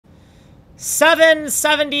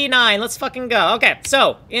779. Let's fucking go. Okay,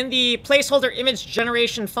 so in the placeholder image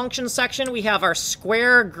generation function section, we have our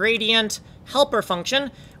square gradient helper function.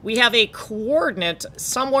 We have a coordinate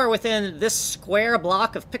somewhere within this square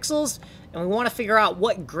block of pixels, and we want to figure out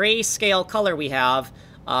what grayscale color we have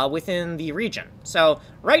within the region. So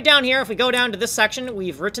right down here, if we go down to this section,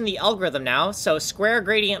 we've written the algorithm now. So square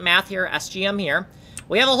gradient math here, SGM here.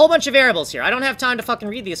 We have a whole bunch of variables here. I don't have time to fucking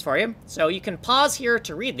read these for you, so you can pause here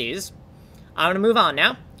to read these. I'm going to move on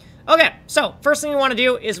now. Okay, so first thing we want to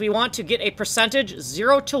do is we want to get a percentage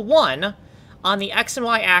 0 to 1 on the x and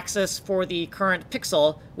y axis for the current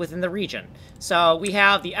pixel within the region. So we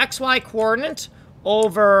have the xy coordinate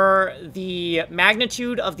over the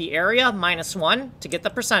magnitude of the area, -1, to get the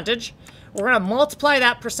percentage. We're going to multiply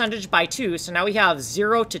that percentage by 2, so now we have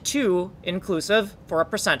 0 to 2 inclusive for a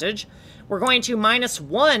percentage. We're going to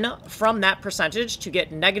 -1 from that percentage to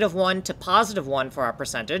get -1 to +1 for our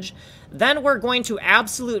percentage. Then we're going to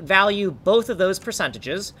absolute value both of those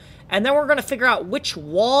percentages. And then we're going to figure out which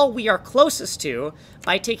wall we are closest to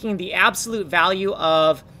by taking the absolute value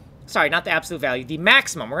of... Sorry, not the absolute value, the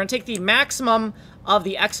maximum. We're going to take the maximum of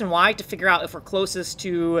the x and y to figure out if we're closest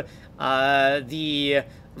to the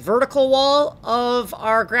vertical wall of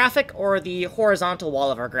our graphic or the horizontal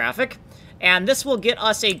wall of our graphic. And this will get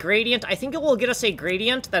us a gradient. I think it will get us a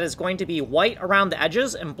gradient that is going to be white around the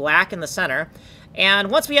edges and black in the center. And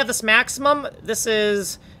once we have this maximum, this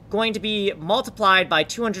is going to be multiplied by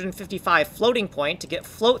 255 floating point to get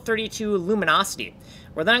float 32 luminosity.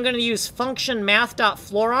 We're then going to use function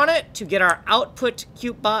math.floor on it to get our output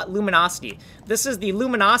CubeBot luminosity. This is the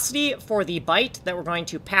luminosity for the byte that we're going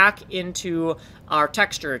to pack into our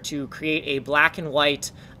texture to create a black and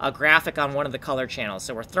white graphic on one of the color channels.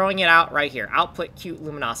 So we're throwing it out right here, output Qt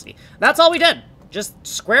luminosity. That's all we did, just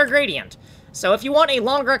square gradient. So if you want a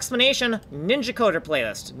longer explanation, Ninja Coder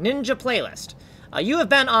playlist, Ninja playlist. You have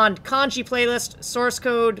been on Kanji playlist, source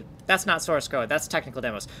code. That's not source code, that's technical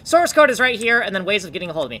demos. Source code is right here, and then ways of getting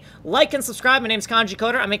a hold of me. Like and subscribe, my name's Kanji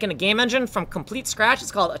Coder. I'm making a game engine from complete scratch.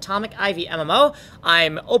 It's called Atomic Ivy MMO.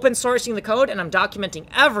 I'm open sourcing the code, and I'm documenting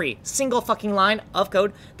every single fucking line of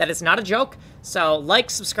code. That is not a joke. So like,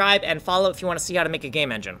 subscribe, and follow if you want to see how to make a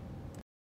game engine.